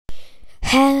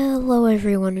Hello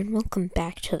everyone and welcome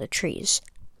back to the trees.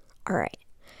 Alright,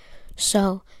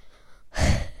 so,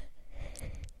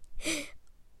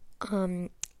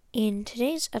 in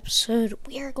today's episode,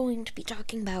 we are going to be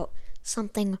talking about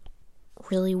something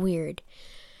really weird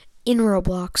in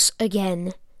Roblox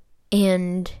again,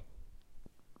 and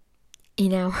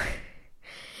in our,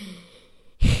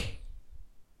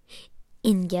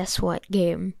 in guess what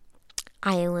game?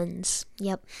 Islands.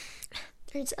 Yep.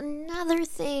 There's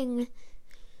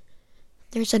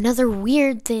another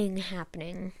weird thing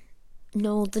happening.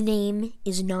 No, the name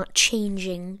is not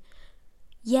changing.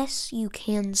 Yes, you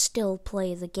can still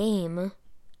play the game,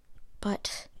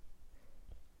 but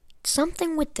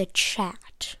something with the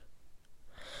chat.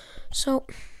 So,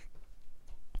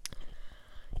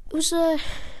 it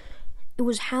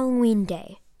was Halloween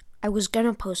day. I was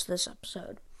gonna post this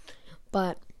episode,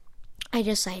 but I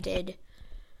decided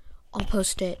I'll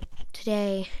post it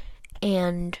today,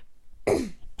 and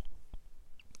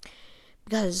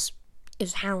because it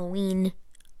was Halloween,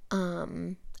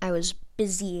 I was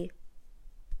busy,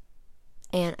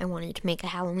 and I wanted to make a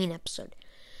Halloween episode.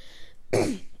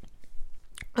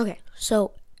 Okay,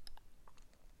 so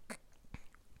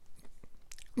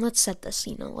let's set the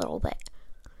scene a little bit.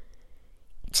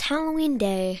 It's Halloween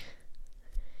day.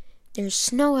 There's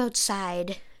snow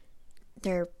outside.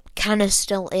 There kind of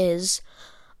still is.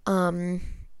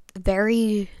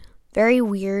 Very, very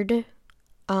weird.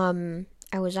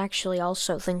 I was actually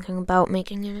also thinking about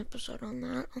making an episode on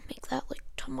that. I'll make that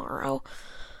tomorrow.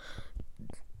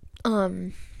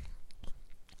 And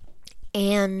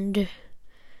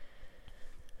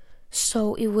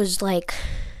so it was it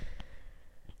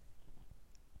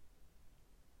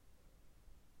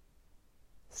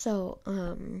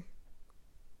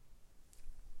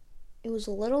was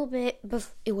a little bit,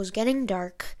 it was getting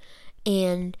dark,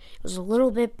 and it was a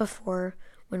little bit before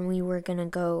when we were gonna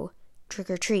go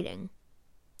trick-or-treating.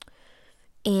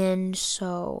 And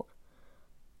so,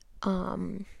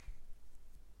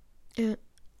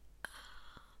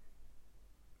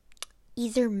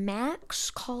 either Max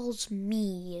calls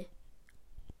me,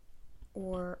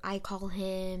 or I call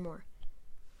him, or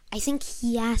I think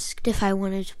he asked if I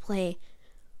wanted to play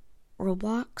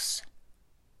Roblox.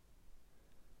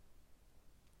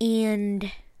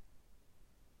 And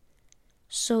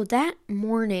so that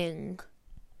morning,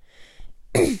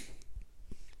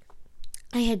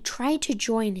 I had tried to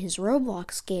join his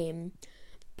Roblox game,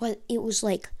 but it was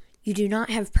you do not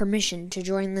have permission to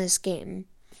join this game.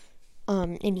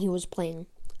 And he was playing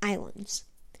Islands.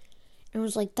 And I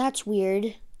was like, that's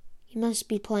weird. He must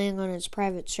be playing on his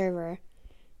private server.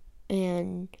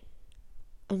 And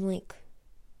I'm like,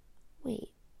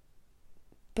 wait.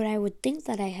 But I would think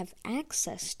that I have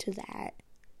access to that.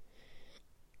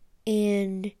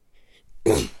 And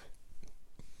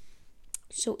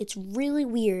so it's really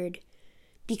weird,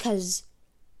 because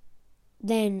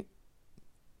then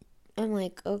I'm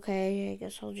like, okay, I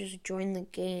guess I'll just join the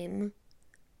game.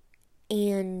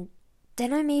 And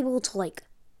then I'm able to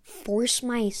force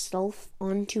myself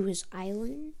onto his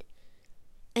island,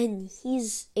 and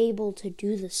he's able to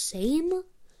do the same.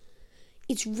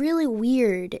 It's really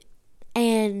weird.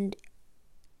 And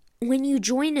when you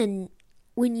join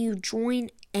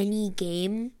any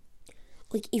game,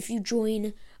 if you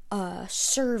join a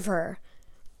server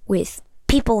with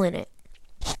people in it,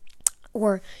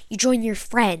 or you join your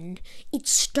friend, it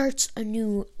starts a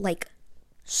new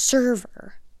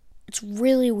server. It's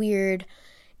really weird.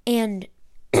 And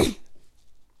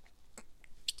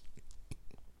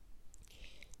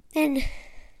then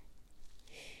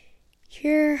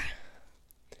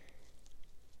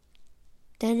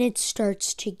it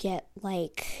starts to get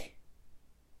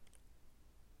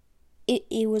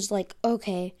it was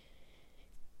okay,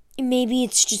 maybe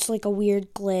it's just a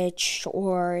weird glitch,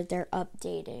 or they're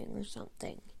updating or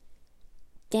something.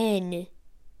 Then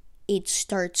it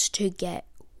starts to get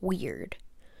weird.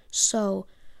 So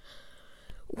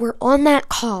we're on that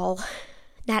call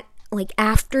that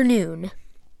afternoon,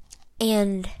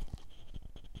 and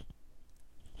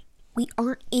we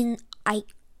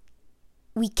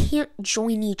can't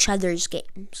join each other's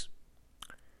games.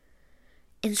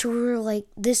 And so we were like,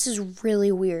 this is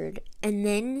really weird. And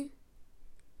then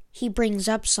he brings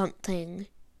up something,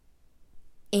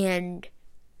 and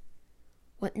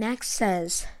what Max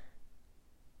says,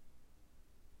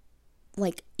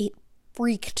 it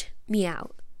freaked me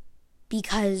out,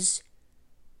 because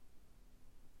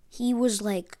he was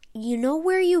like, you know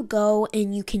where you go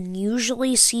and you can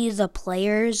usually see the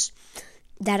players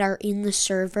that are in the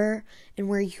server, and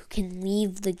where you can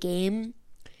leave the game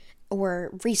or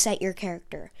reset your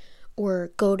character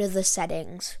or go to the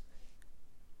settings?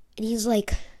 And he's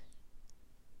like,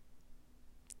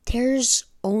 there's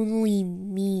only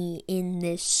me in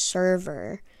this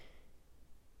server.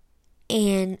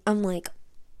 And I'm like,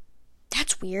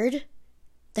 that's weird.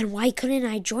 Then why couldn't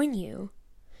I join you?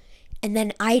 And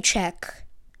then I check,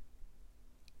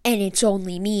 and it's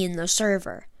only me in the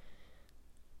server.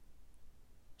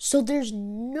 So there's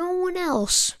no one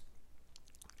else.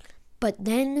 But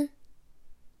then,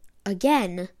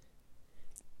 again,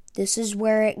 this is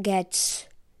where it gets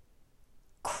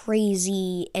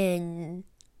crazy and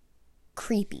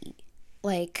creepy.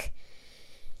 Like,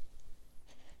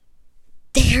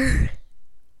 there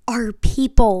are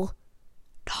people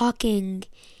talking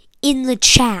in the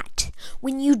chat.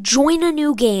 When you join a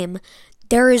new game,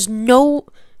 there is no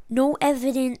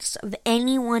evidence of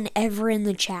anyone ever in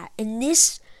the chat. And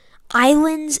this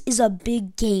Islands is a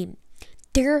big game.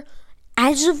 There,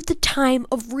 as of the time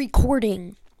of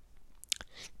recording,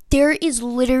 there is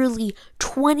literally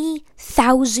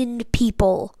 20,000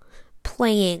 people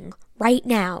playing right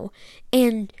now.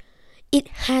 And it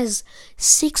has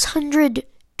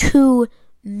 602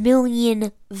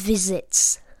 million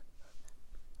visits.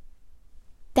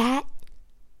 That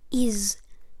is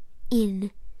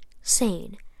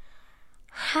insane.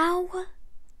 How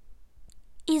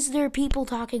is there people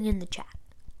talking in the chat?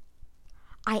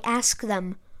 I ask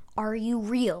them, are you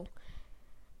real?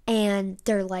 And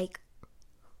they're like,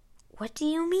 what do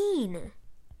you mean?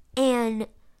 And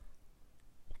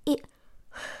it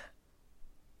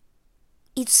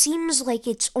seems like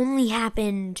it's only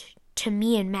happened to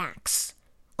me and Max.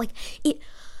 Like,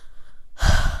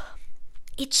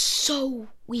 it's so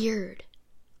weird.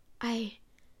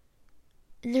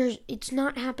 It's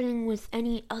not happening with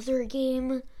any other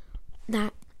game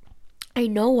that I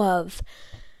know of.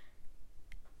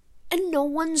 And no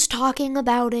one's talking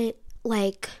about it.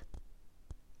 Like,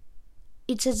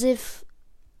 it's as if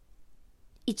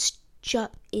it's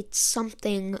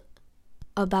something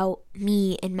about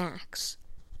me and Max.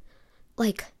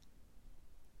 Like,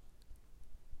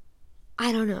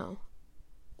 I don't know.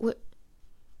 What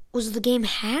was the game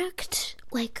hacked?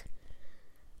 Like,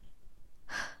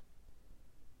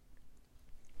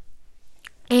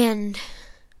 and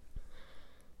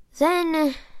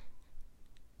then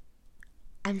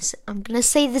I'm gonna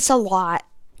say this a lot.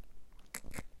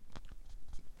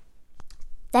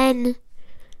 Then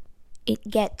it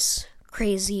gets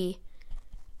crazy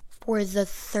for the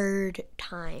third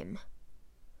time.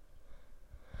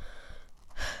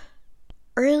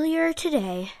 Earlier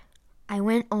today, I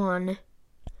went on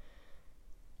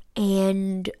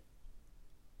and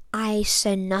I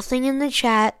said nothing in the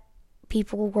chat.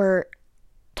 People were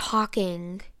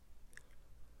talking.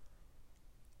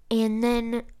 And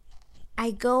then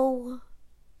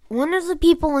one of the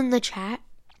people in the chat,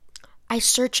 I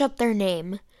search up their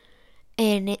name,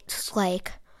 and it's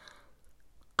like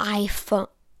iPhone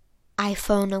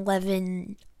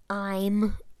 11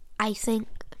 I think.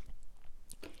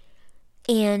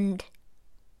 And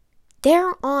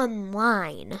they're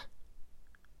online.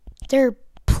 They're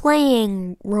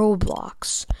playing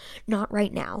Roblox. Not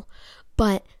right now,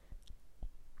 but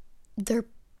they're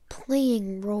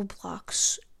playing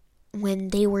Roblox when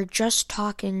they were just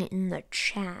talking in the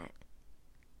chat.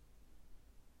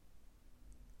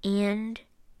 And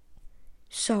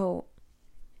so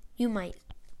you might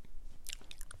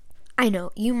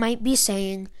be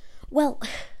saying, well,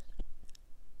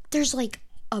 there's like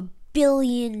a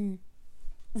billion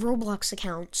Roblox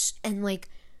accounts and like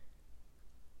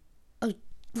a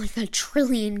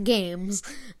trillion games.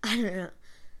 I don't know.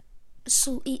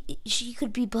 So she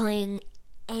could be playing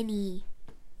any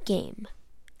game.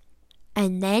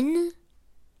 And then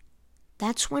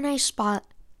that's when I spot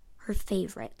her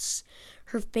favorites.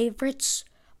 Her favorites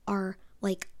are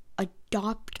like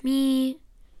Adopt Me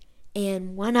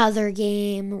and one other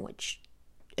game, which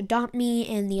Adopt Me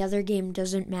and the other game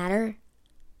doesn't matter.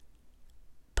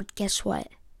 But guess what?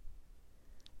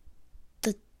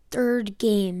 The third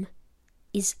game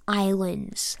is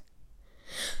Islands.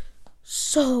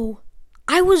 So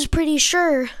I was pretty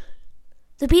sure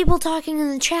the people talking in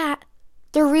the chat,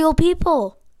 they're real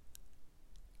people.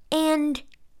 And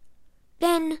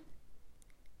then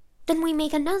we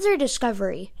make another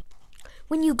discovery.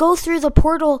 When you go through the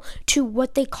portal to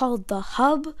what they call the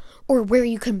hub, or where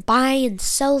you can buy and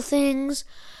sell things,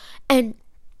 and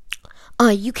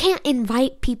you can't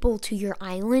invite people to your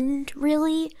island,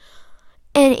 really.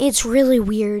 And it's really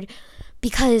weird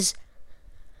because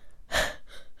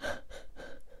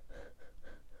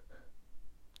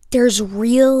there's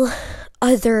real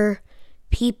other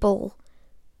people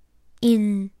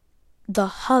in the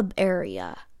hub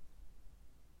area.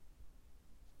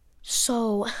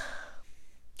 So,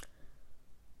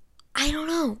 I don't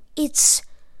know.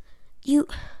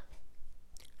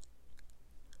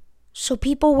 So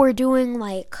people were doing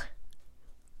like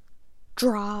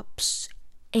drops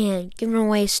and giving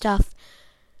away stuff.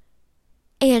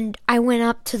 And I went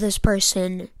up to this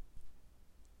person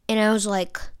and I was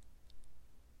like,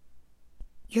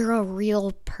 "You're a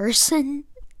real person?"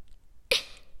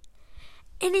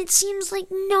 And it seems like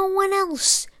no one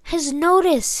else has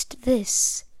noticed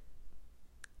this.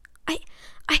 I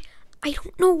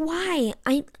don't know why.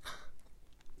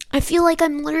 I feel like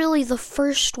I'm literally the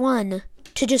first one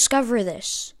to discover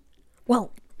this.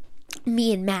 Well,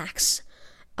 me and Max.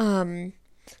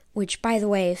 Which, by the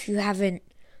way, if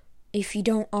you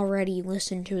don't already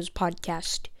listen to his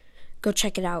podcast, go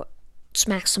check it out. It's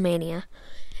Maximania.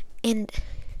 And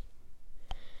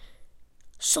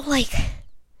so, like,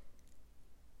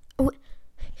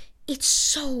 it's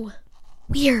so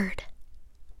weird.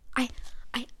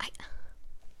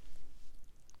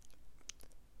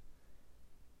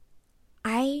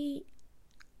 I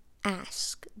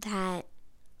ask that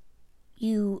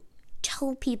you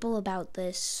tell people about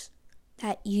this,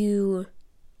 that you,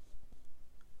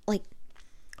 like,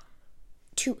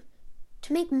 to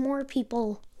make more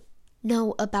people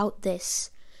know about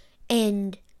this,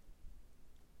 and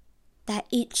that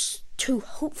it's to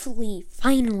hopefully,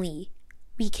 finally,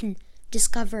 we can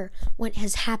discover what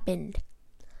has happened.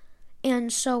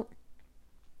 And so,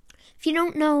 if you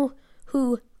don't know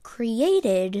who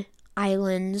created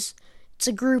Islands, it's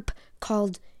a group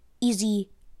called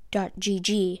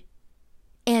easy.gg,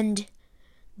 and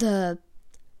the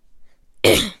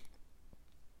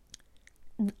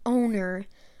owner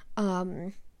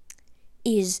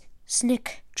is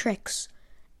Snick Tricks.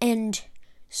 And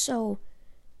so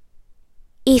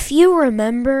if you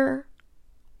remember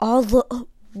all the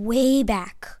way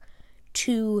back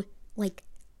to like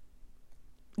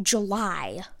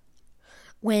July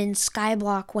when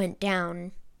Skyblock went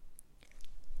down,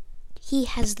 he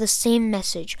has the same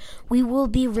message. "We will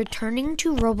be returning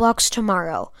to Roblox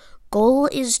tomorrow. Goal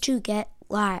is to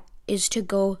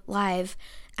go live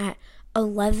at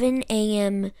 11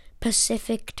 a.m.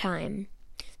 Pacific time.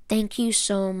 Thank you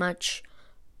so much.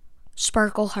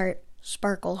 Sparkle heart,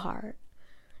 sparkle heart."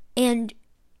 And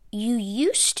you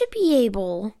used to be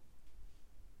able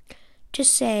to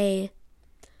say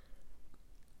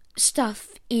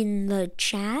stuff in the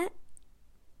chat,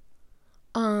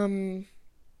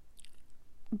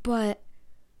 but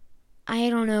I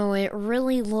don't know, it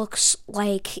really looks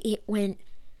like it went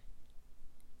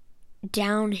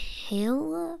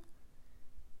downhill.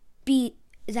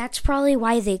 That's probably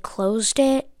why they closed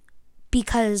it,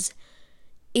 because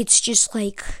it's just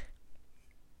like,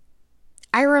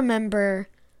 I remember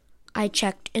I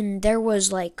checked and there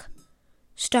was like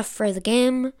stuff for the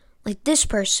game, like this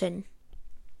person.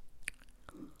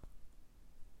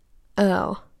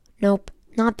 Oh, nope,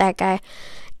 not that guy.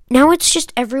 Now it's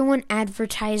just everyone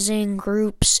advertising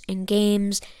groups and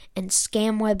games and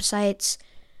scam websites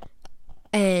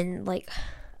and like,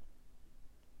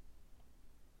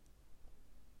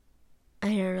 I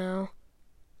don't know.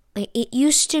 Like, it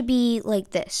used to be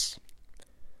like this: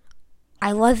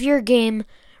 "I love your game,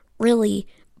 really,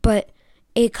 but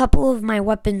a couple of my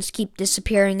weapons keep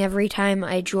disappearing every time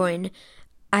I join.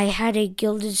 I had a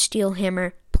gilded steel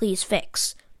hammer, please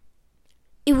fix."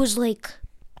 It was like,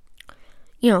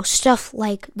 stuff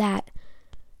like that.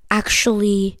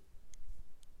 Actually,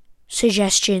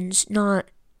 suggestions, not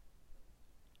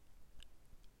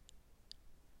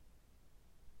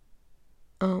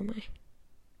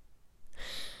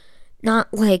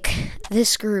not like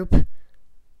this group.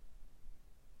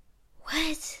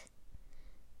 What?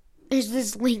 There's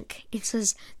this link. It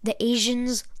says, "The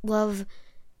Asians love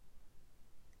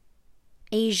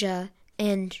Asia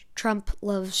and Trump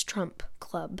loves Trump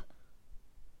Club."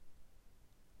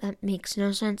 That makes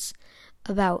no sense.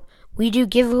 About, "We do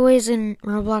giveaways in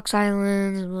Roblox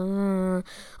Islands," blah, blah, blah.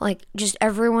 Like, just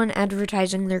everyone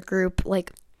advertising their group.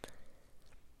 Like,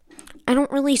 I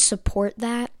don't really support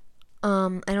that.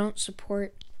 I don't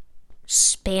support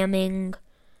spamming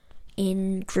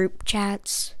in group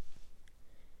chats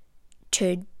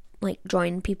to, like,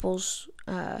 join people's,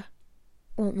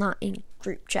 not in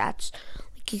group chats.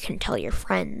 Like, you can tell your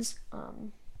friends.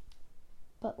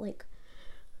 But, like,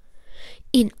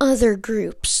 in other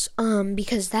groups,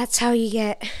 because that's how you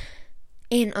get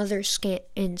in other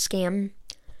scam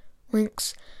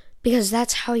links, because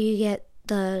that's how you get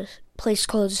the place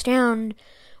closed down,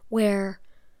 where,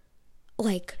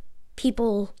 like,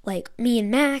 people like me and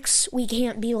Max, we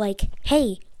can't be like,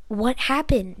 "Hey, what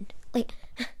happened?" Like,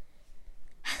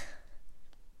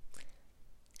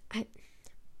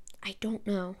 I don't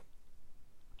know.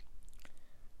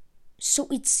 So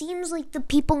it seems like the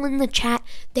people in the chat,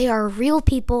 they are real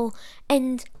people,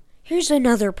 and here's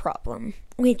another problem,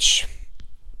 which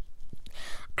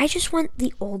I just want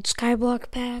the old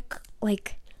skyblock back.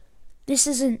 Like, this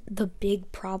isn't the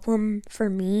big problem for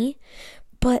me,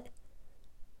 but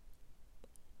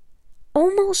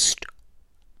almost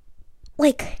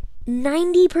like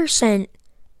 90%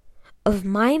 of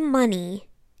my money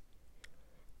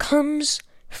comes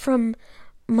from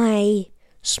my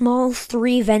small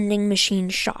 3 vending machine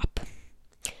shop.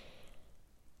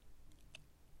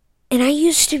 And I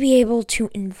used to be able to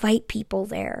invite people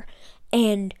there.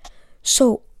 And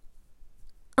so,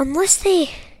 unless they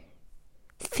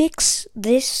fix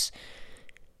this,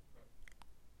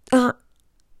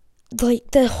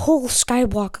 like, the whole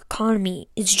skyblock economy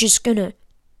is just gonna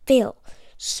fail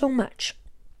so much.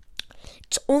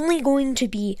 It's only going to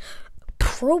be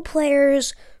pro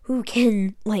players who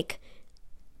can, like,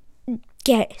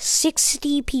 get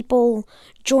 60 people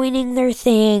joining their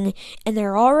thing, and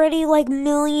they're already, like,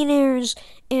 millionaires,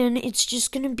 and it's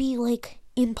just gonna be, like,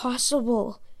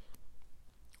 impossible.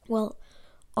 Well,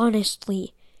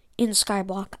 honestly, in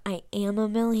skyblock, I am a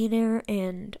millionaire,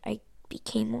 and I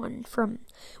became one from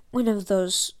one of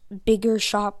those bigger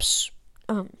shops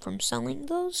from selling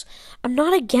those. I'm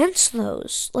not against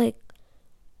those. Like,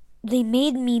 they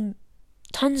made me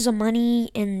tons of money,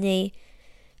 and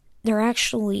they're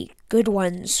actually good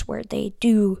ones where they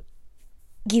do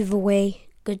give away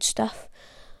good stuff.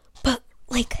 But,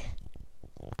 like,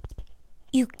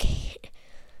 you can't,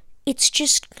 it's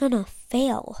just gonna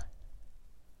fail.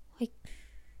 Like,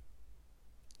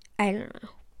 I don't know.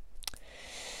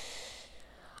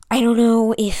 I don't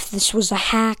know if this was a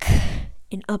hack,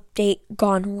 an update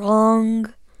gone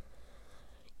wrong,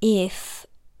 if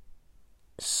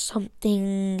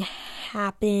something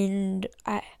happened.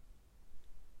 I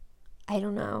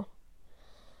don't know.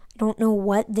 I don't know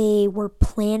what they were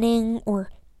planning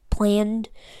or planned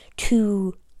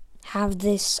to have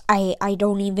this. I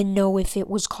don't even know if it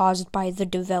was caused by the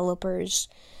developers.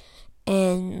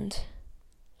 And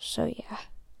so, yeah.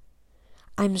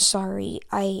 I'm sorry.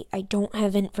 I don't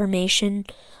have information.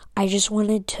 I just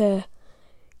wanted to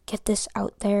get this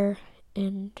out there,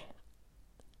 and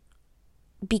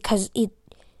because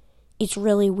it's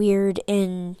really weird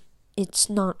and it's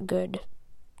not good.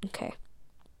 Okay.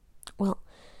 Well,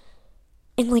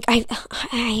 and like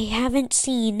I haven't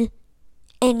seen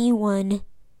anyone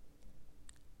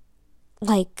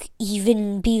like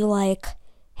even be like,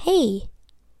 "Hey,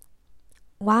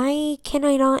 why can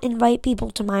I not invite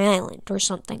people to my island?" or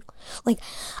something. Like,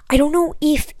 I don't know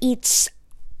if it's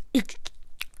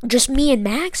just me and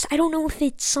Max. I don't know if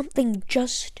it's something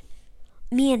just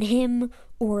me and him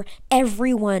or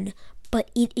everyone,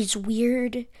 but it is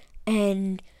weird,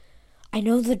 and I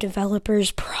know the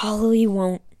developers probably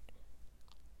won't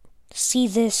see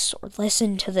this or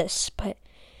listen to this, but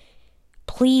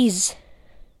please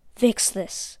fix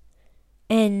this,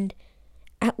 and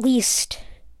at least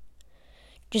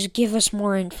just give us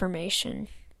more information.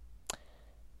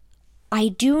 I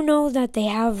do know that they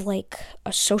have like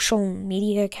a social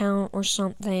media account or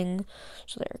something,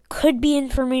 so there could be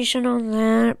information on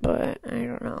that, but I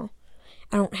don't know.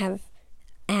 I don't have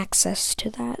access to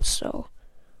that, so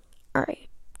alright.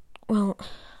 Well,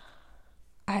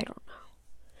 I don't know.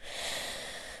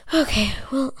 Okay,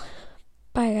 well,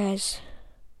 bye guys.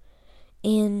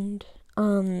 And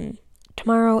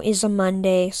tomorrow is a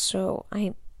Monday, so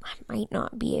I might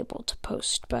not be able to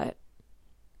post, but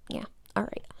yeah,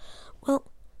 alright. Well,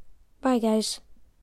 bye guys.